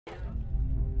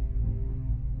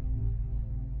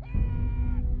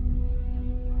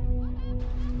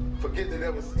Forget that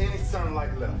there was any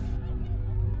sunlight left.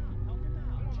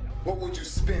 What would you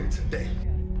spend today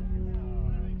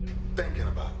thinking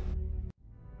about?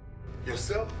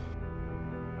 Yourself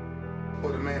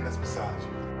or the man that's beside you?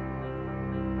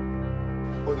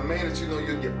 Or the man that you know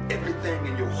you'll give everything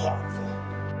in your heart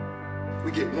for?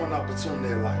 We get one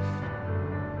opportunity in life,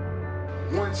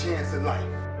 one chance in life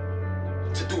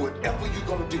to do whatever you're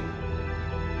gonna do,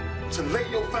 to lay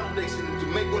your foundation and to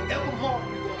make whatever mark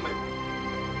you're gonna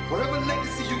make, whatever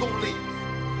legacy you're gonna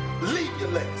leave your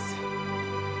legacy.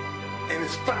 And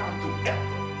it's found through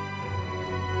effort.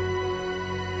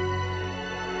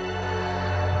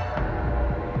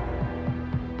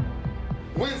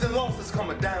 Wins and losses come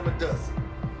a dime a dozen.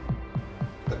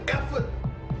 But effort,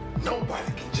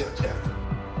 nobody can judge effort.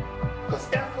 Because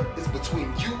effort is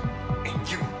between you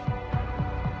and you.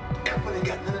 Effort ain't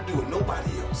got nothing to do with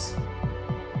nobody else.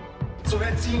 So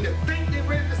that team that think they're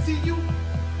ready to see you,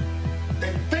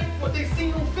 they think what they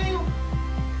seen on film,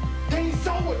 they ain't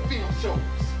saw what film shows.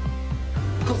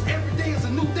 Because every day is a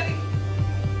new day.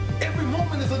 Every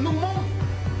moment is a new moment.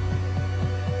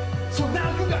 So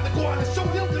now you got to go out and show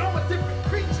them that I'm a different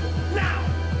creature now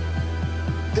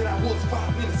than I was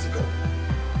 5 minutes ago.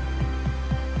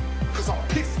 Because I'm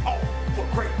pissed off for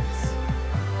greatness.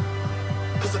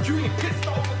 Because if you ain't pissed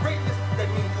off for greatness, that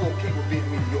means you're okay with being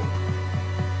mediocre.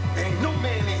 There ain't no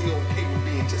man in here okay with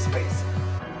being just basic.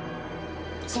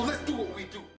 So let's do what we do.